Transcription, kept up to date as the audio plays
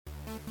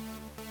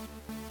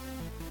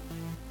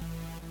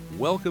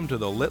Welcome to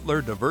the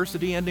Littler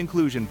Diversity and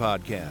Inclusion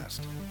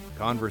Podcast.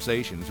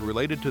 Conversations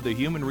related to the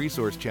human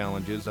resource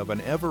challenges of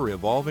an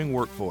ever-evolving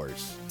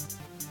workforce.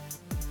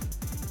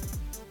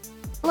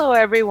 Hello,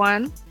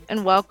 everyone,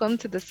 and welcome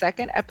to the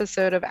second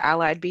episode of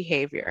Allied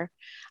Behavior,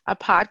 a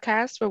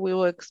podcast where we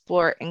will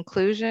explore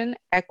inclusion,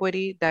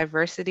 equity,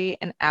 diversity,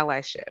 and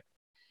allyship.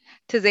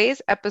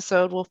 Today's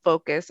episode will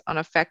focus on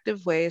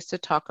effective ways to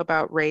talk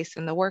about race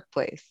in the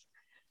workplace.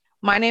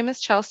 My name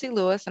is Chelsea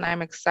Lewis, and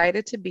I'm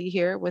excited to be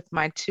here with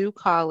my two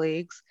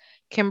colleagues,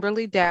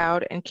 Kimberly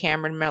Dowd and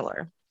Cameron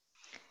Miller.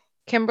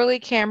 Kimberly,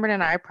 Cameron,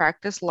 and I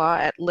practice law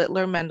at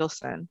Littler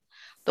Mendelsohn,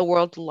 the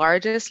world's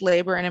largest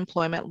labor and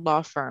employment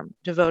law firm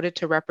devoted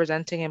to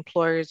representing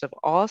employers of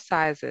all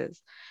sizes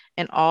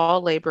in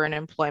all labor and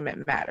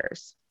employment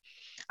matters.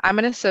 I'm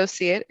an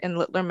associate in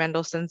Littler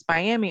Mendelsohn's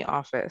Miami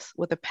office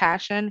with a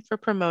passion for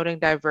promoting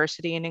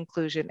diversity and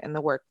inclusion in the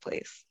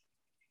workplace.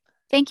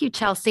 Thank you,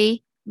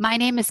 Chelsea. My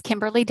name is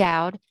Kimberly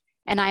Dowd,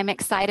 and I'm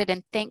excited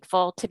and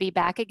thankful to be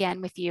back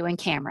again with you and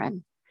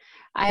Cameron.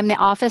 I am the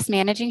office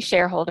managing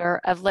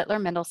shareholder of Littler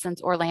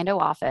Mendelsohn's Orlando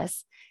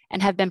office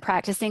and have been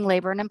practicing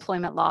labor and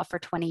employment law for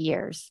 20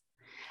 years.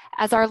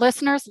 As our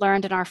listeners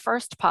learned in our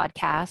first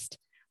podcast,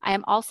 I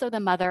am also the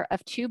mother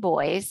of two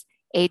boys,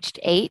 aged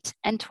 8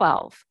 and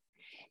 12.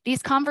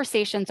 These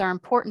conversations are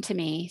important to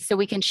me so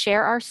we can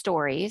share our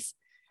stories,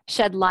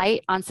 shed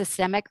light on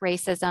systemic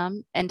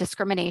racism and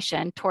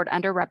discrimination toward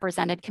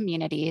underrepresented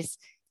communities,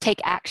 take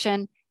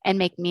action, and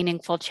make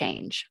meaningful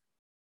change.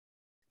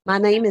 My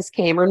name is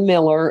Cameron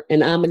Miller,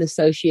 and I'm an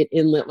associate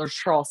in Littler's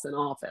Charleston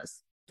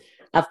office.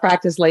 I've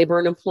practiced labor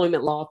and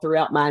employment law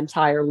throughout my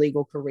entire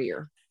legal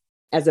career.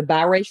 As a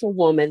biracial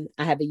woman,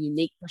 I have a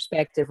unique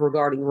perspective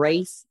regarding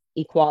race,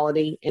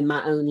 equality, and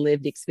my own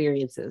lived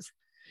experiences.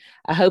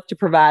 I hope to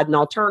provide an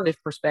alternative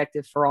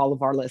perspective for all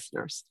of our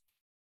listeners.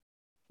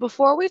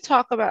 Before we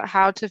talk about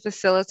how to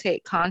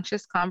facilitate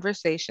conscious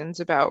conversations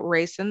about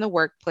race in the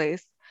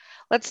workplace,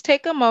 let's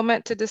take a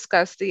moment to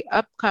discuss the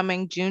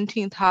upcoming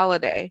Juneteenth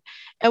holiday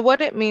and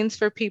what it means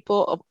for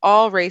people of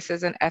all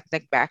races and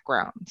ethnic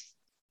backgrounds.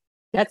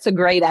 That's a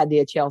great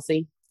idea,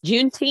 Chelsea.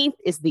 Juneteenth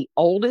is the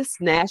oldest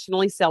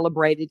nationally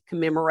celebrated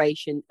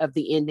commemoration of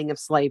the ending of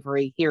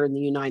slavery here in the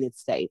United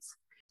States.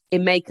 It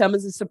may come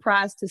as a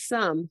surprise to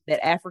some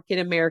that African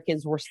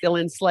Americans were still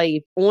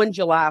enslaved on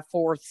July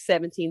 4th,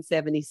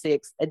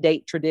 1776, a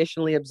date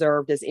traditionally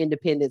observed as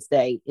Independence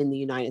Day in the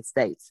United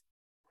States.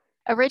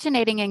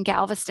 Originating in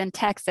Galveston,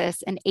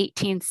 Texas in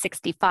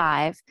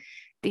 1865,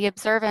 the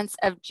observance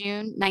of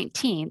June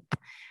 19th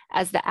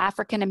as the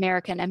African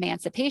American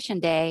Emancipation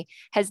Day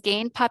has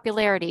gained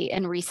popularity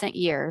in recent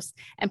years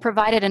and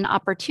provided an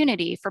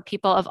opportunity for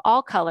people of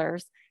all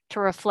colors to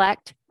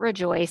reflect,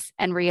 rejoice,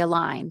 and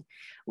realign.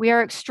 We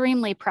are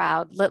extremely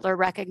proud Littler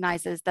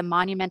recognizes the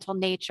monumental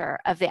nature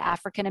of the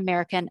African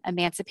American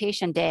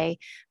Emancipation Day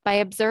by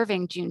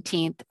observing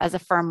Juneteenth as a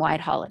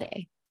firm-wide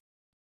holiday.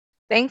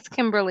 Thanks,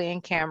 Kimberly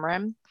and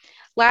Cameron.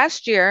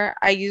 Last year,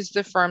 I used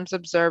the firm's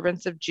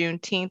observance of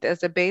Juneteenth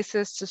as a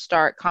basis to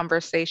start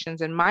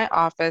conversations in my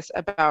office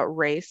about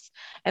race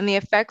and the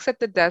effects that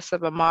the deaths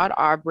of Ahmaud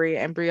Arbery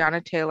and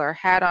Breonna Taylor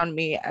had on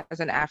me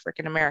as an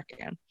African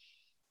American.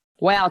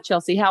 Wow,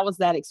 Chelsea, how was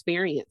that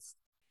experience?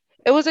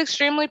 It was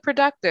extremely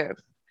productive.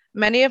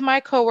 Many of my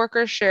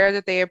coworkers shared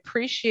that they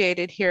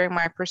appreciated hearing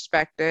my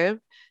perspective,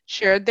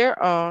 shared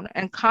their own,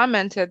 and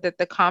commented that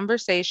the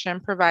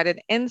conversation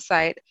provided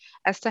insight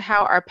as to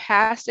how our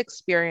past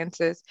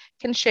experiences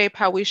can shape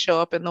how we show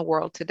up in the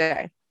world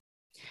today.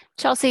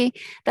 Chelsea,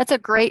 that's a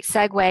great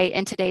segue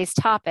in today's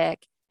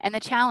topic and the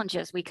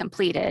challenges we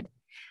completed.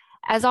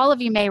 As all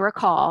of you may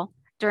recall,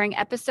 during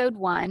episode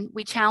 1,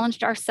 we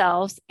challenged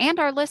ourselves and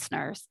our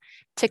listeners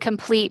to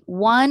complete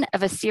one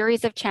of a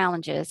series of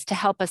challenges to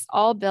help us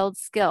all build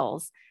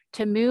skills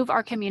to move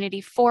our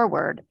community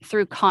forward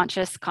through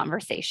conscious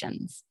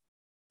conversations.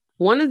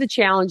 One of the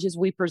challenges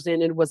we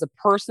presented was a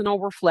personal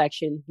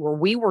reflection where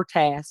we were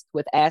tasked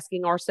with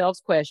asking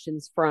ourselves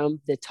questions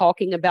from the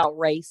Talking About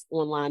Race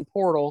online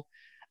portal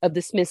of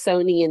the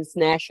Smithsonian's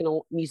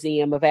National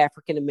Museum of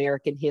African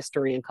American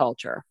History and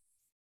Culture.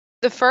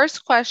 The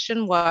first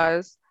question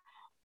was,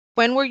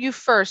 when were you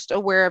first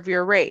aware of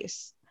your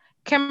race?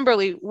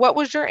 Kimberly, what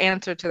was your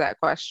answer to that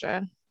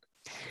question?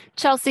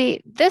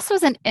 Chelsea, this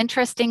was an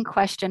interesting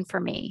question for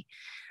me.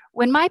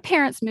 When my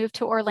parents moved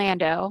to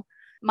Orlando,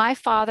 my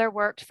father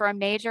worked for a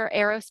major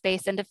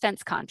aerospace and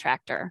defense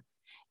contractor.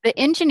 The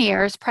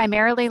engineers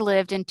primarily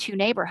lived in two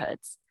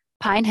neighborhoods,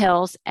 Pine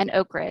Hills and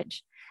Oak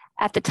Ridge.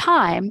 At the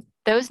time,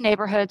 those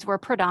neighborhoods were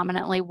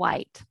predominantly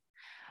white.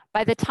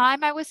 By the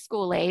time I was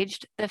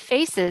school-aged, the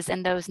faces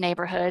in those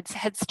neighborhoods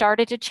had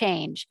started to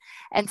change,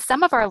 and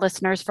some of our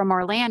listeners from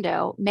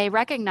Orlando may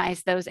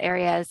recognize those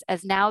areas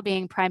as now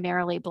being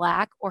primarily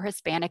Black or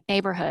Hispanic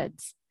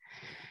neighborhoods.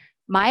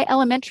 My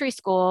elementary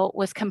school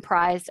was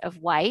comprised of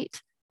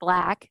white,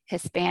 Black,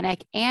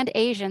 Hispanic, and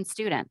Asian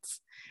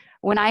students.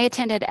 When I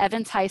attended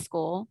Evans High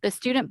School, the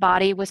student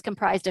body was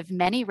comprised of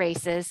many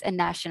races and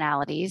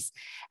nationalities,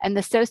 and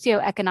the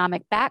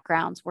socioeconomic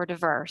backgrounds were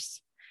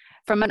diverse.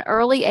 From an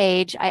early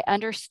age, I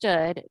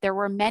understood there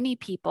were many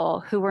people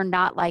who were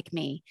not like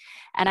me,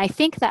 and I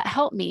think that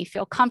helped me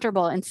feel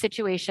comfortable in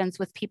situations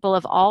with people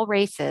of all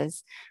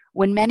races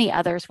when many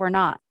others were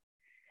not.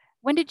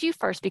 When did you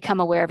first become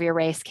aware of your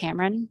race,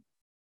 Cameron?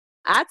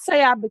 I'd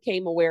say I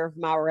became aware of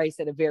my race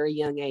at a very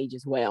young age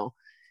as well.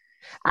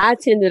 I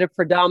attended a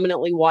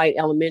predominantly white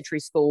elementary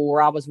school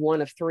where I was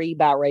one of 3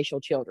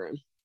 biracial children.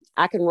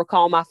 I can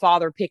recall my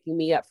father picking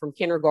me up from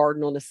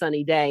kindergarten on a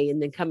sunny day and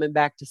then coming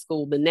back to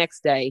school the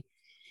next day.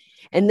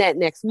 And that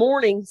next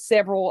morning,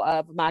 several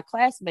of my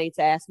classmates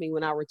asked me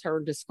when I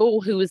returned to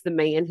school who was the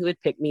man who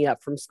had picked me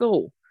up from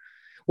school.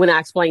 When I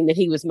explained that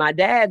he was my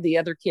dad, the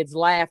other kids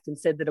laughed and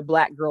said that a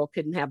black girl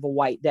couldn't have a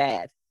white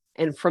dad.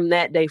 And from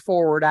that day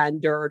forward, I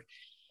endured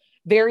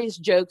various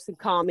jokes and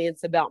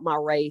comments about my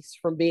race,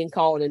 from being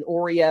called an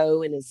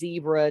Oreo and a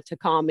zebra to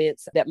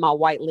comments that my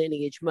white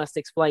lineage must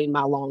explain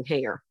my long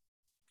hair.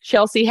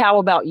 Chelsea, how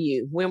about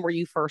you? When were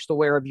you first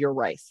aware of your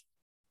race?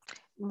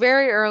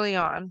 Very early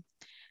on.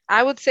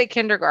 I would say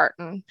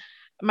kindergarten.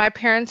 My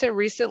parents had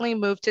recently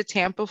moved to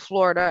Tampa,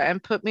 Florida,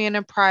 and put me in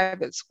a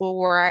private school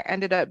where I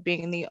ended up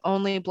being the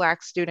only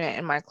Black student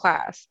in my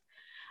class.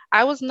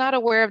 I was not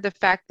aware of the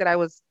fact that I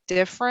was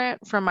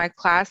different from my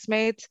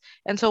classmates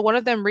until one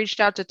of them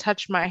reached out to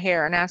touch my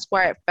hair and asked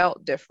why it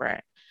felt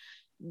different.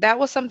 That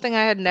was something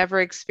I had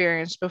never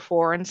experienced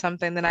before and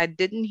something that I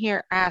didn't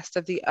hear asked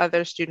of the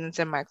other students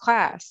in my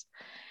class.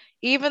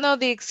 Even though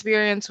the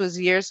experience was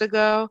years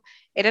ago,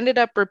 it ended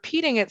up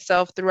repeating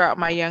itself throughout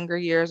my younger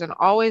years and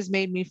always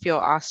made me feel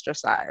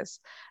ostracized.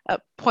 A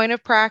point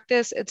of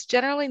practice, it's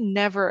generally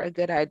never a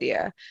good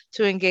idea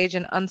to engage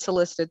in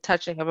unsolicited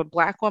touching of a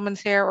Black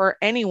woman's hair or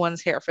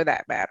anyone's hair for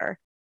that matter.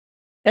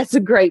 That's a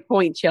great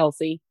point,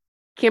 Chelsea.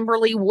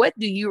 Kimberly, what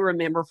do you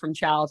remember from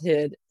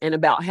childhood and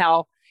about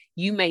how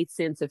you made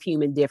sense of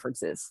human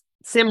differences?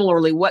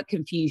 Similarly, what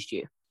confused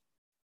you?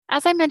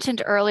 As I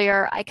mentioned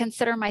earlier, I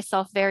consider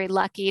myself very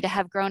lucky to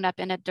have grown up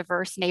in a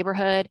diverse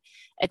neighborhood,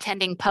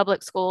 attending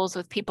public schools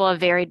with people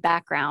of varied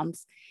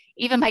backgrounds.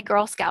 Even my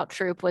Girl Scout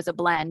troop was a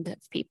blend of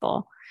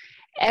people.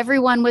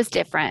 Everyone was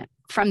different,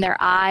 from their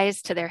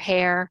eyes to their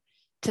hair,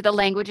 to the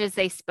languages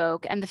they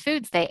spoke and the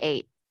foods they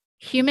ate.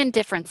 Human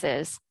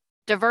differences,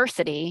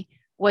 diversity,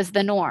 was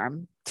the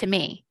norm to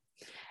me.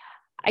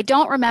 I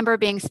don't remember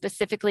being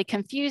specifically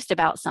confused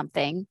about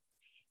something.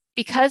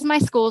 Because my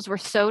schools were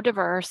so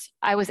diverse,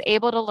 I was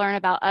able to learn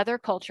about other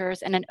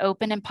cultures in an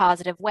open and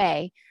positive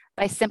way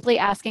by simply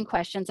asking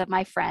questions of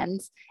my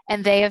friends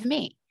and they of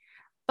me.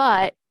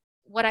 But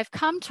what I've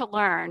come to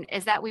learn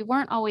is that we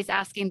weren't always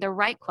asking the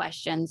right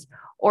questions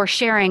or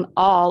sharing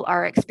all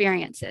our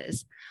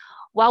experiences.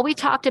 While we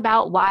talked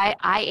about why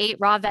I ate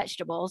raw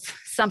vegetables,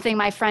 something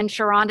my friend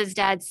Sharonda's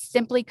dad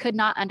simply could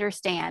not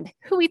understand.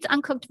 Who eats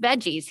uncooked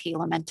veggies? He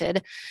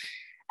lamented.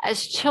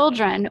 As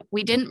children,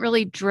 we didn't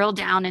really drill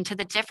down into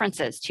the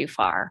differences too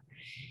far.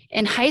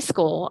 In high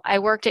school, I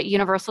worked at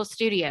Universal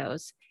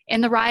Studios in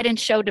the ride and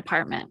show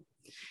department.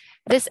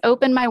 This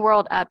opened my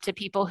world up to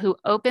people who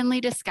openly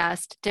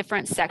discussed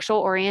different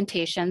sexual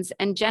orientations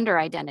and gender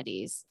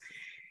identities.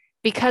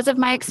 Because of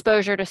my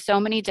exposure to so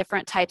many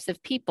different types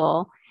of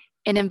people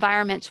in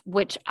environments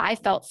which I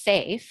felt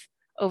safe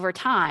over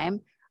time,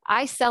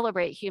 I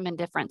celebrate human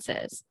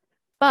differences.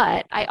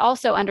 But I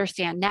also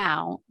understand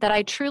now that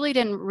I truly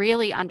didn't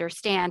really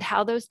understand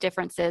how those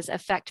differences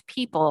affect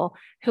people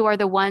who are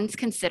the ones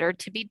considered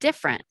to be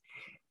different,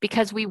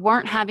 because we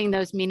weren't having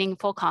those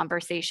meaningful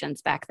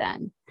conversations back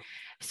then.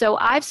 So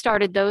I've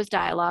started those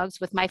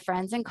dialogues with my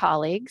friends and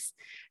colleagues.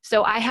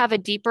 So I have a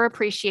deeper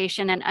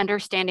appreciation and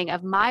understanding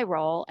of my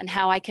role and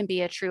how I can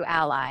be a true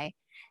ally.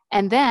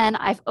 And then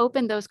I've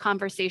opened those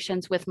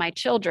conversations with my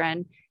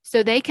children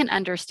so they can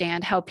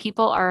understand how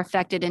people are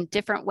affected in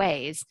different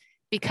ways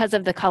because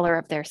of the color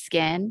of their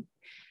skin,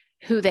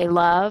 who they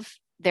love,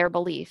 their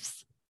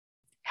beliefs.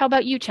 How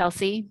about you,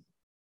 Chelsea?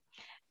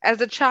 As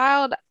a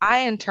child,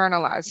 I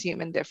internalized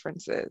human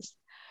differences.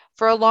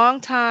 For a long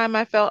time,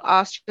 I felt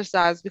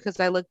ostracized because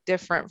I looked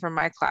different from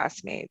my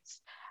classmates.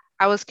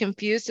 I was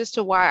confused as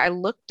to why I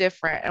looked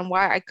different and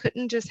why I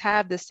couldn't just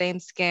have the same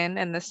skin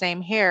and the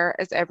same hair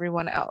as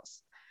everyone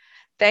else.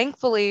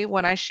 Thankfully,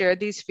 when I shared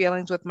these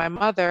feelings with my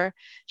mother,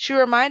 she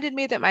reminded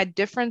me that my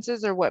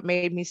differences are what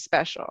made me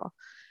special.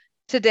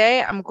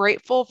 Today, I'm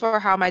grateful for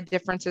how my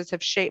differences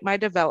have shaped my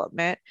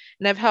development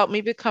and have helped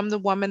me become the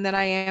woman that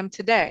I am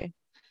today.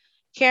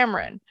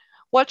 Cameron,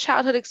 what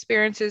childhood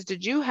experiences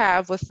did you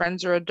have with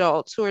friends or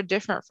adults who are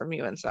different from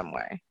you in some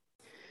way?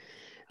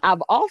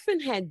 I've often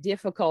had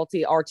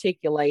difficulty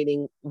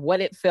articulating what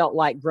it felt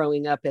like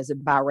growing up as a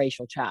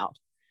biracial child.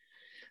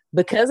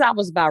 Because I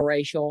was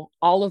biracial,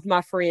 all of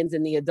my friends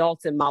and the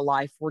adults in my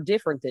life were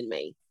different than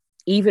me.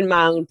 Even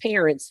my own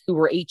parents, who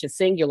were each a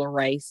singular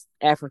race,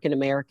 African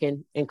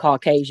American and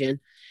Caucasian,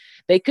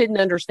 they couldn't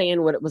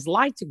understand what it was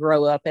like to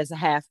grow up as a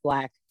half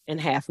Black and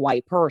half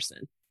white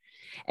person.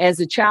 As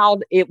a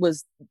child, it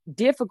was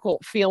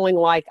difficult feeling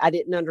like I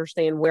didn't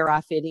understand where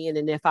I fit in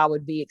and if I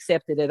would be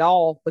accepted at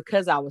all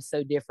because I was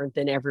so different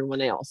than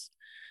everyone else.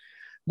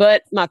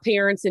 But my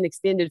parents and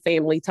extended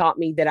family taught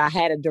me that I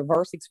had a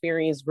diverse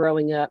experience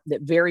growing up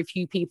that very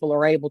few people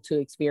are able to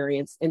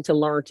experience, and to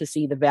learn to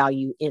see the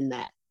value in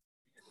that.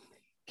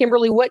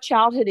 Kimberly, what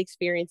childhood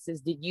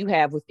experiences did you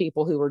have with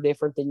people who were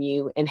different than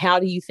you, and how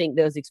do you think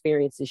those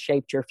experiences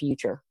shaped your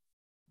future?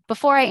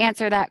 Before I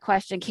answer that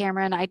question,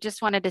 Cameron, I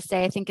just wanted to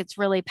say I think it's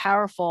really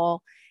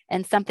powerful,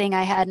 and something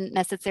I hadn't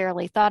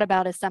necessarily thought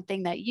about is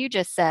something that you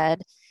just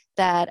said,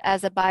 that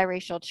as a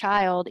biracial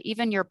child,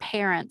 even your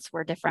parents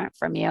were different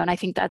from you. And I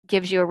think that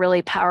gives you a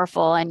really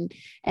powerful and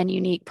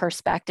unique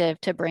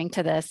perspective to bring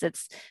to this.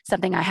 It's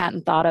something I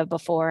hadn't thought of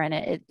before, and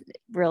it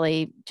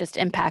really just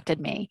impacted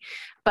me.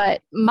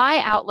 But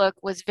my outlook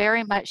was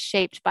very much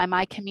shaped by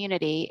my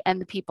community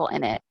and the people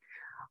in it.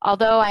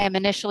 Although I am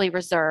initially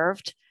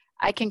reserved,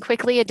 I can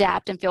quickly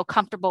adapt and feel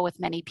comfortable with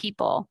many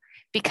people.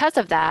 Because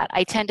of that,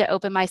 I tend to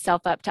open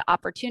myself up to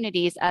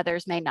opportunities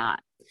others may not.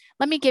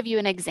 Let me give you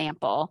an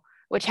example,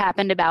 which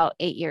happened about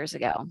 8 years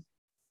ago.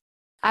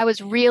 I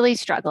was really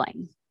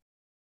struggling.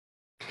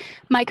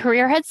 My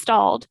career had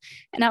stalled,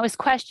 and I was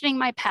questioning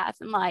my path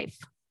in life.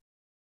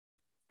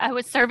 I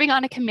was serving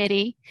on a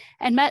committee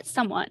and met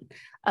someone,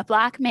 a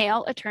Black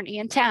male attorney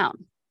in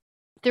town.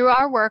 Through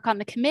our work on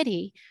the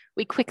committee,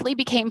 we quickly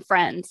became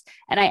friends,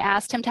 and I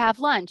asked him to have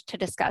lunch to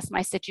discuss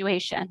my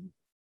situation.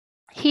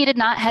 He did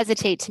not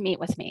hesitate to meet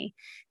with me,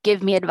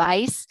 give me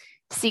advice,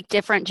 seek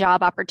different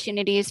job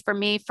opportunities for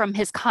me from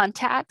his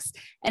contacts,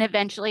 and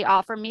eventually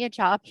offer me a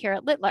job here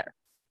at Littler.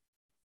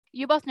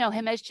 You both know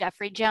him as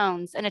Jeffrey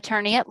Jones, an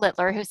attorney at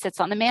Littler who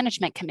sits on the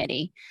management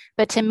committee.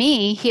 But to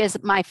me, he is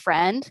my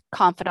friend,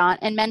 confidant,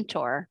 and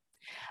mentor.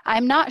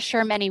 I'm not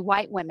sure many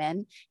white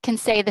women can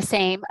say the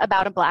same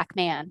about a Black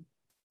man.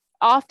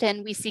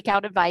 Often we seek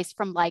out advice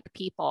from like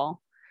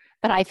people,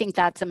 but I think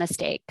that's a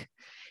mistake.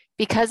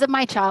 Because of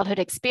my childhood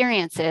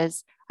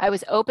experiences, I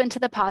was open to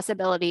the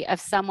possibility of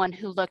someone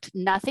who looked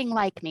nothing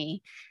like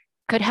me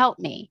could help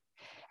me.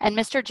 And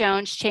Mr.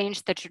 Jones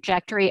changed the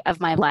trajectory of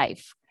my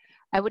life.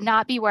 I would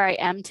not be where I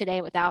am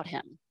today without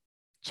him.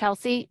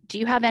 Chelsea, do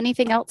you have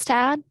anything else to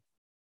add?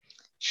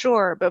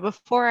 Sure, but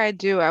before I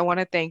do, I want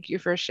to thank you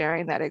for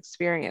sharing that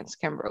experience,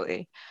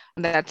 Kimberly.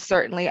 That's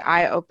certainly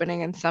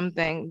eye-opening and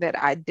something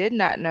that I did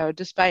not know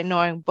despite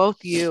knowing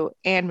both you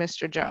and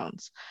Mr.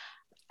 Jones.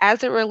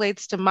 As it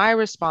relates to my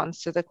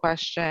response to the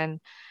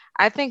question,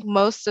 I think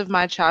most of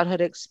my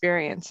childhood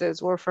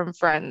experiences were from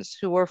friends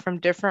who were from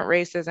different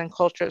races and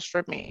cultures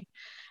from me.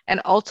 And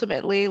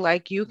ultimately,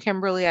 like you,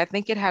 Kimberly, I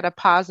think it had a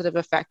positive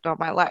effect on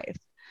my life.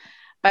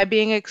 By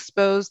being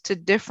exposed to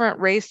different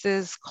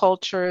races,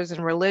 cultures,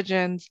 and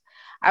religions,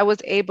 I was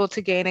able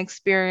to gain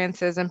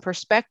experiences and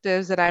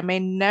perspectives that I may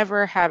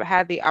never have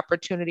had the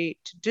opportunity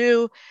to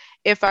do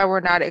if I were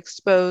not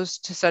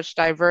exposed to such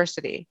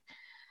diversity.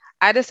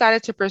 I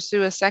decided to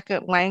pursue a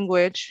second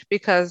language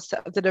because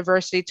of the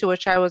diversity to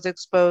which I was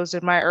exposed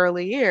in my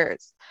early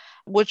years,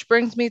 which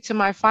brings me to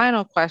my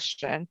final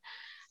question.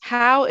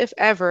 How, if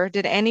ever,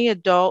 did any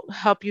adult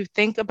help you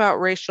think about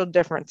racial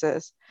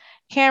differences?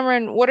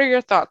 Cameron, what are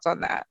your thoughts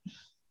on that?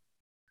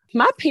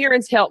 My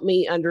parents helped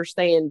me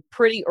understand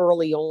pretty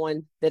early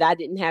on that I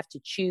didn't have to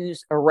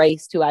choose a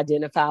race to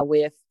identify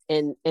with.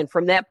 And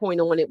from that point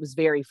on, it was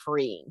very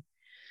freeing.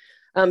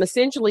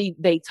 Essentially,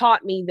 they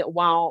taught me that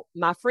while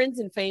my friends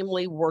and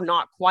family were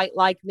not quite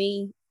like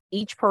me,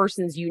 each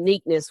person's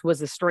uniqueness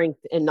was a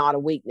strength and not a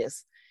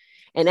weakness.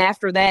 And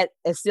after that,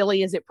 as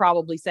silly as it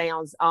probably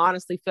sounds, I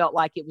honestly felt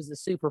like it was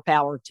a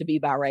superpower to be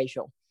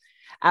biracial.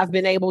 I've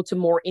been able to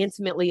more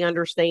intimately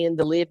understand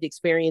the lived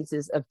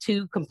experiences of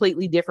two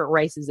completely different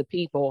races of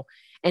people.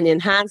 And in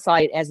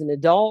hindsight, as an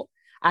adult,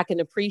 I can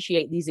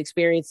appreciate these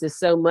experiences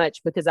so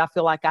much because I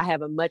feel like I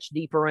have a much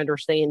deeper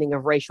understanding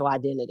of racial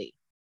identity.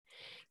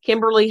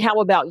 Kimberly,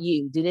 how about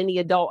you? Did any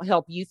adult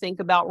help you think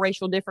about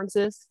racial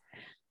differences?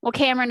 Well,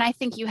 Cameron, I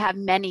think you have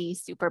many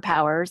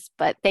superpowers,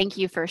 but thank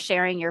you for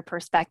sharing your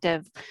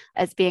perspective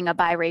as being a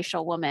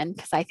biracial woman,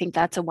 because I think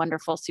that's a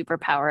wonderful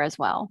superpower as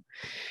well.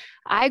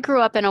 I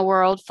grew up in a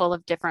world full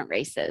of different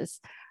races.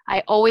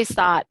 I always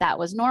thought that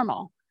was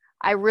normal.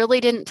 I really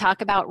didn't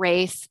talk about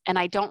race, and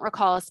I don't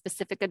recall a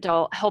specific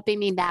adult helping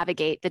me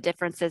navigate the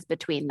differences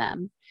between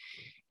them.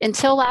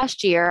 Until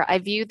last year, I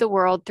viewed the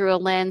world through a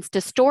lens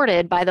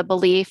distorted by the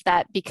belief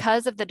that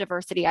because of the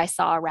diversity I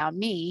saw around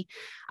me,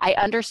 I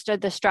understood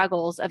the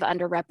struggles of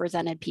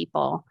underrepresented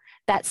people.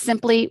 That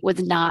simply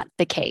was not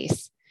the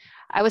case.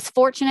 I was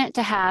fortunate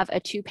to have a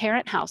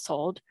two-parent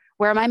household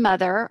where my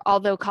mother,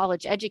 although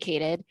college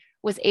educated,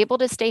 was able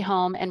to stay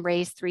home and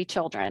raise 3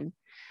 children.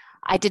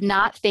 I did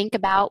not think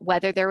about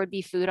whether there would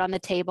be food on the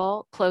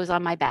table, clothes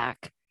on my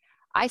back.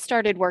 I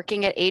started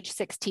working at age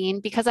 16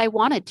 because I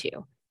wanted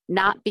to,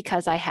 not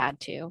because I had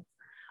to.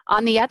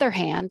 On the other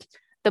hand,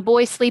 the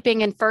boy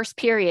sleeping in first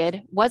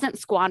period wasn't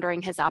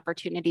squandering his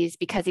opportunities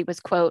because he was,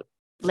 quote,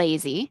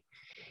 lazy.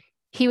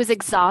 He was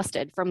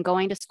exhausted from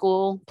going to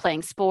school,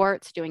 playing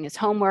sports, doing his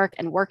homework,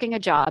 and working a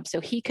job so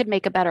he could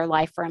make a better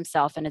life for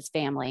himself and his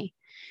family.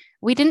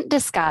 We didn't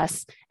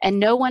discuss, and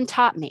no one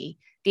taught me,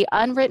 the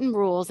unwritten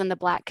rules in the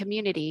Black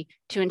community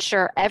to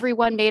ensure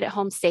everyone made it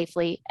home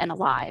safely and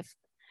alive.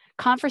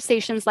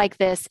 Conversations like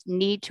this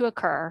need to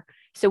occur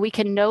so we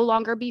can no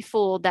longer be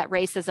fooled that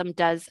racism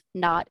does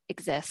not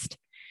exist.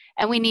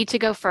 And we need to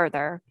go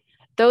further.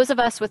 Those of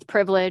us with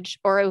privilege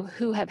or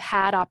who have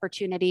had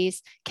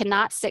opportunities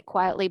cannot sit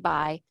quietly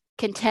by,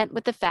 content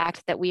with the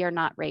fact that we are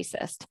not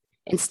racist.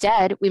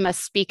 Instead, we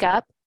must speak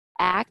up,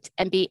 act,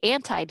 and be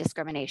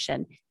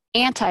anti-discrimination,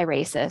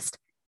 anti-racist,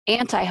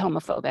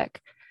 anti-homophobic.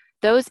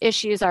 Those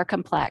issues are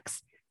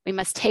complex. We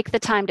must take the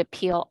time to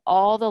peel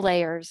all the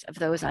layers of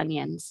those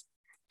onions.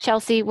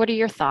 Chelsea, what are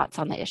your thoughts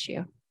on the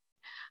issue?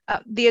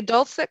 The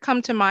adults that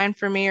come to mind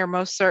for me are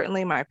most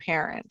certainly my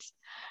parents.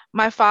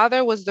 My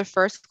father was the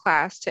first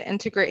class to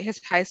integrate his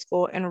high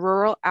school in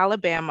rural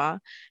Alabama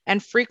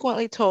and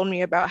frequently told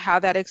me about how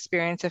that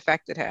experience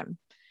affected him.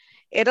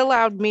 It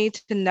allowed me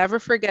to never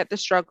forget the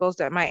struggles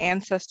that my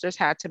ancestors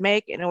had to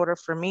make in order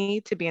for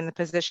me to be in the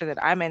position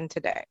that I'm in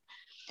today.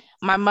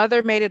 My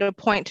mother made it a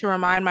point to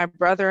remind my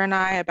brother and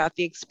I about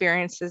the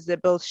experiences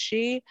that both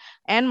she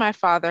and my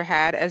father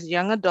had as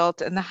young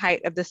adults in the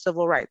height of the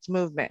civil rights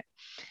movement.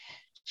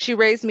 She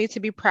raised me to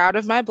be proud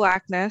of my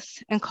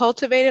Blackness and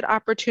cultivated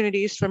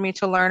opportunities for me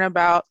to learn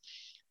about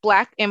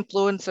Black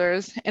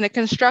influencers in a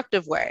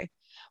constructive way,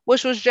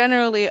 which was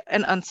generally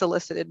an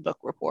unsolicited book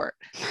report.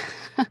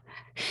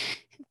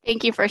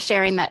 Thank you for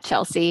sharing that,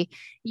 Chelsea.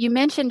 You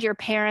mentioned your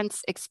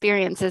parents'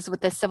 experiences with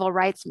the civil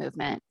rights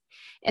movement.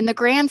 In the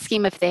grand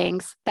scheme of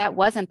things, that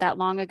wasn't that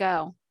long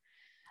ago.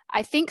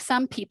 I think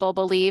some people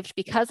believed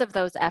because of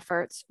those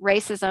efforts,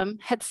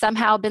 racism had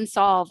somehow been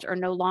solved or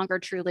no longer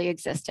truly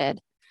existed.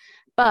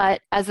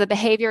 But as the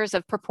behaviors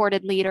of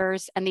purported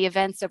leaders and the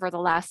events over the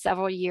last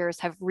several years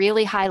have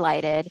really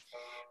highlighted,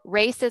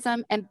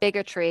 racism and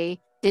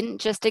bigotry didn't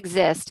just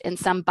exist in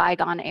some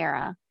bygone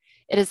era.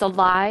 It is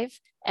alive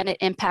and it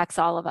impacts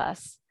all of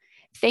us.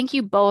 Thank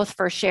you both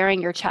for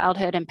sharing your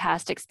childhood and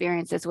past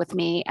experiences with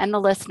me and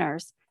the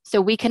listeners so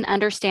we can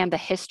understand the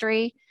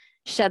history,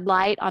 shed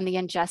light on the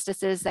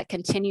injustices that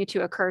continue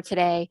to occur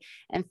today,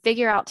 and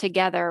figure out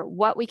together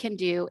what we can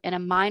do in a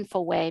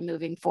mindful way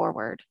moving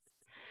forward.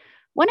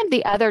 One of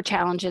the other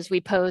challenges we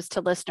posed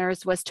to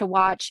listeners was to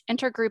watch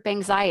intergroup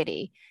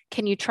anxiety.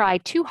 Can you try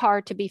too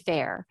hard to be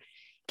fair?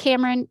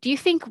 Cameron, do you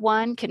think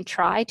one can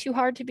try too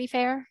hard to be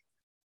fair?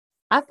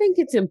 I think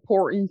it's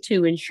important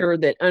to ensure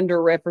that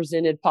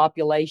underrepresented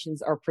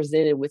populations are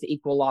presented with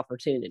equal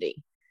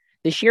opportunity.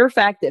 The sheer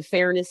fact that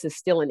fairness is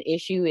still an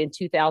issue in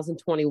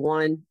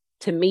 2021,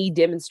 to me,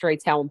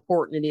 demonstrates how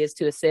important it is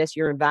to assess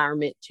your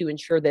environment to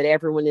ensure that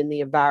everyone in the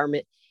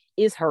environment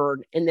is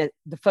heard and that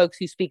the folks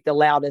who speak the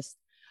loudest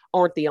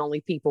aren't the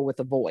only people with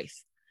a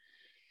voice.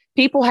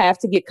 People have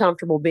to get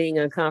comfortable being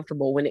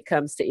uncomfortable when it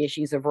comes to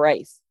issues of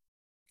race.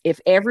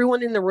 If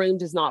everyone in the room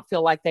does not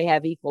feel like they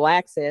have equal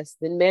access,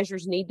 then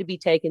measures need to be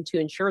taken to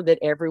ensure that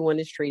everyone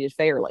is treated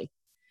fairly.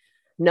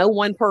 No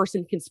one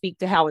person can speak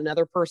to how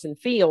another person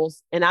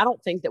feels, and I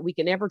don't think that we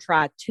can ever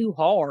try too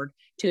hard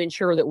to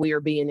ensure that we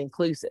are being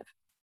inclusive.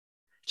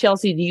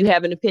 Chelsea, do you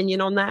have an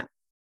opinion on that?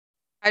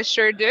 I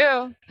sure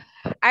do.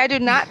 I do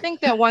not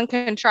think that one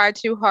can try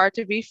too hard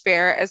to be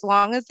fair as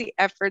long as the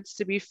efforts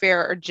to be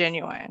fair are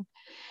genuine.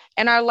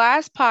 In our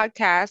last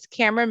podcast,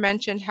 Cameron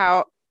mentioned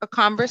how a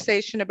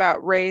conversation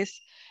about race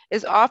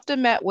is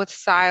often met with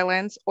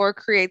silence or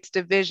creates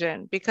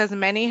division because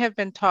many have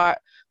been taught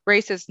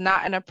race is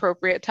not an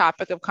appropriate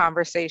topic of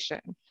conversation,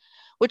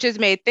 which has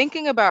made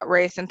thinking about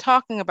race and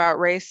talking about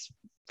race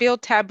feel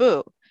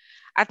taboo.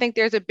 I think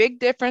there's a big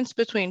difference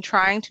between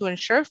trying to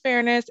ensure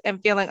fairness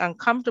and feeling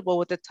uncomfortable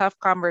with the tough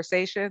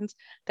conversations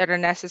that are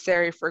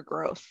necessary for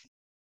growth.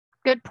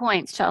 Good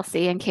points,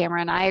 Chelsea and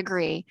Cameron. I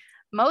agree.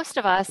 Most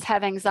of us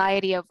have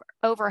anxiety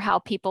over how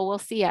people will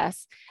see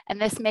us,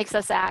 and this makes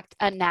us act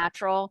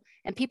unnatural,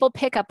 and people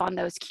pick up on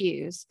those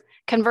cues.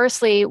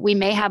 Conversely, we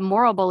may have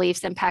moral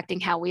beliefs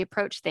impacting how we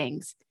approach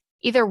things.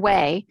 Either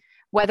way,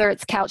 whether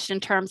it's couched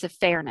in terms of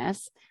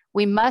fairness,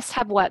 we must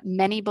have what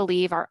many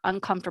believe are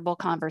uncomfortable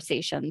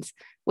conversations.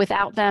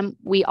 Without them,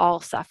 we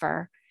all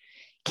suffer.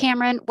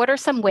 Cameron, what are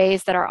some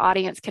ways that our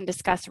audience can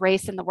discuss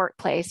race in the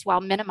workplace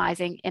while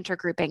minimizing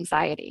intergroup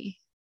anxiety?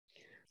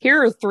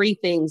 Here are 3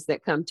 things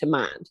that come to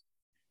mind.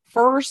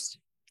 First,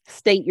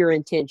 state your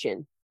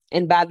intention.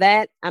 And by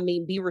that, I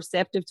mean be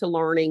receptive to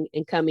learning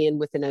and come in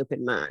with an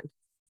open mind.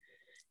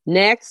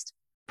 Next,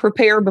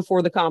 prepare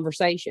before the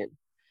conversation.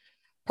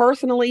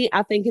 Personally,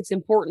 I think it's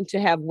important to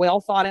have well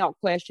thought out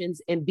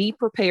questions and be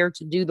prepared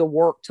to do the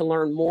work to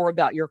learn more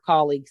about your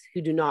colleagues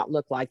who do not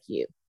look like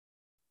you.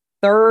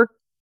 Third,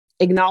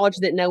 acknowledge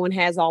that no one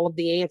has all of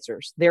the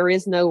answers. There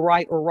is no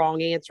right or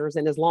wrong answers.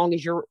 And as long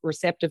as you're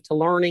receptive to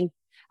learning,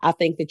 I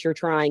think that you're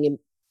trying and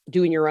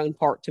doing your own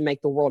part to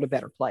make the world a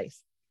better place.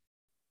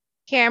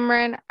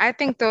 Cameron, I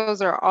think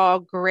those are all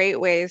great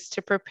ways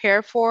to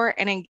prepare for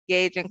and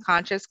engage in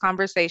conscious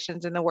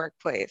conversations in the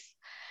workplace.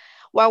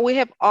 While we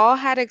have all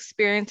had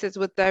experiences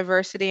with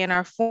diversity in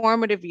our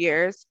formative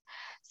years,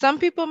 some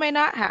people may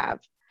not have.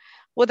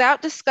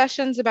 Without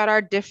discussions about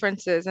our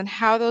differences and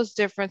how those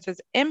differences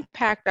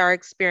impact our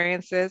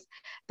experiences,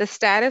 the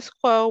status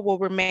quo will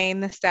remain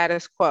the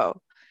status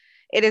quo.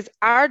 It is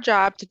our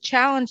job to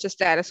challenge the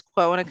status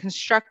quo in a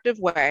constructive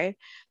way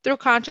through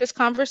conscious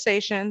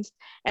conversations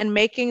and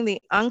making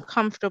the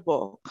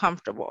uncomfortable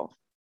comfortable.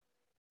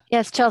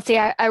 Yes, Chelsea,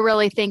 I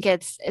really think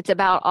it's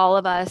about all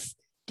of us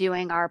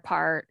doing our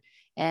part.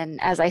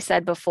 And as I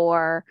said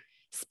before,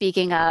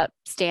 speaking up,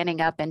 standing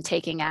up, and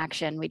taking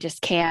action. We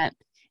just can't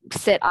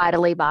sit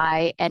idly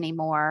by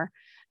anymore.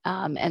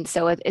 And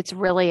so it's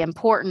really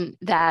important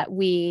that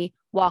we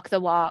walk the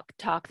walk,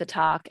 talk the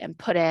talk, and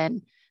put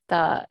in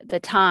the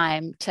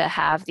time to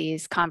have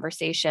these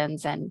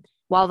conversations. And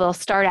while they'll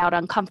start out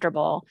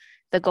uncomfortable,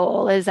 the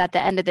goal is at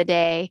the end of the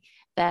day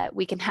that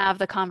we can have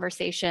the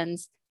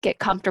conversations, get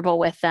comfortable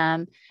with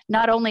them,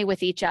 not only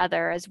with each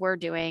other as we're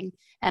doing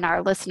and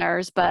our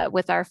listeners, but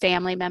with our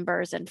family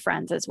members and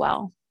friends as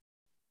well.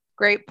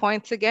 Great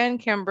points again,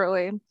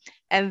 Kimberly.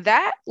 And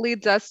that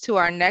leads us to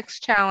our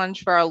next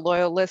challenge for our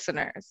loyal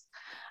listeners.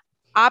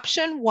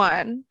 Option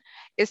 1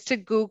 is to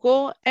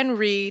Google and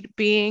read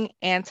being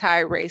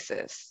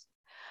anti-racist.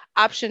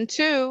 Option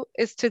 2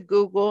 is to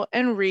Google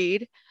and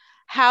read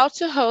how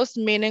to host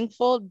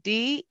meaningful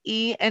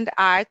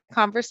DE&I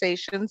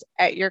conversations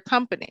at your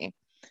company.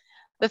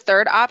 The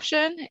third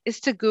option is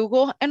to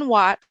Google and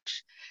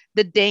watch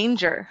The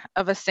Danger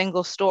of a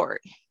Single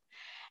Story.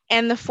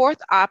 And the fourth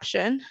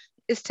option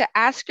is to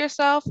ask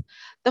yourself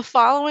the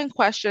following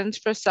questions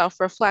for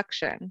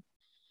self-reflection.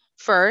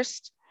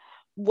 First,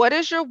 what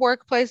is your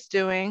workplace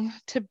doing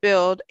to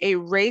build a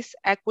race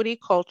equity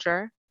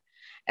culture?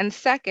 And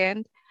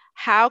second,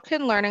 how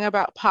can learning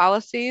about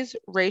policies,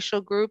 racial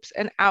groups,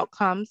 and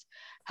outcomes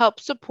help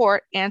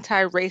support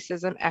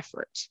anti-racism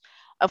efforts?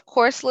 Of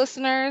course,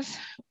 listeners,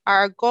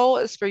 our goal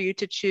is for you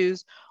to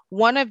choose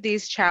one of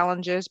these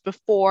challenges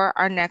before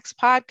our next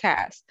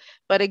podcast.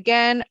 But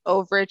again,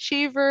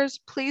 overachievers,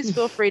 please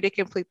feel free to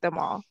complete them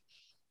all.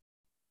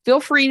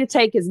 Feel free to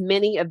take as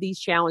many of these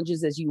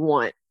challenges as you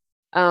want.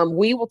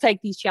 We will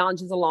take these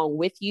challenges along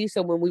with you.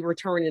 So when we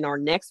return in our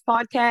next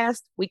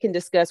podcast, we can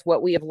discuss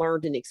what we have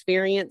learned and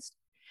experienced,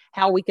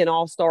 how we can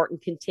all start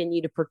and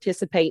continue to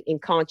participate in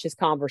conscious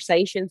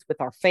conversations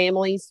with our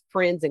families,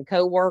 friends, and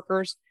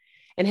coworkers,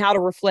 and how to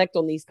reflect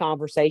on these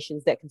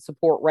conversations that can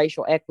support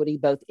racial equity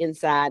both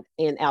inside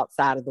and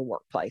outside of the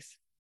workplace.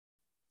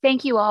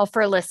 Thank you all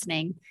for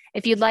listening.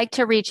 If you'd like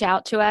to reach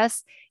out to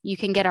us, you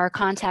can get our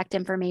contact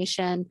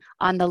information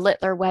on the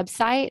Littler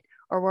website,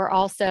 or we're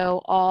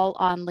also all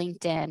on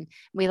LinkedIn.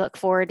 We look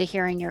forward to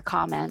hearing your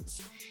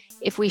comments.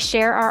 If we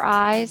share our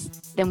eyes,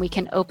 then we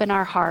can open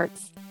our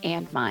hearts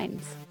and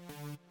minds.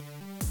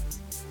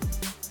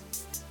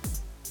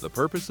 The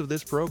purpose of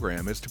this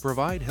program is to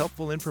provide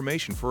helpful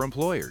information for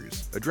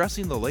employers,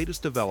 addressing the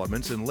latest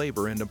developments in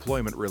labor and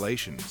employment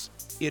relations.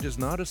 It is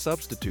not a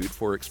substitute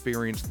for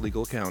experienced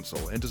legal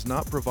counsel and does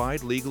not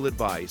provide legal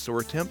advice or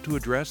attempt to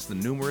address the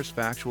numerous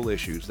factual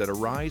issues that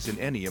arise in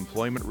any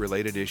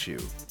employment-related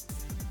issue.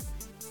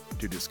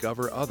 To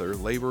discover other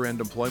labor and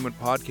employment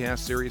podcast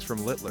series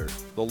from Littler,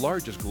 the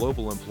largest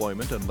global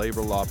employment and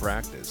labor law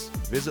practice,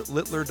 visit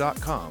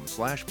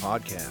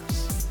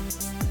littler.com/podcasts.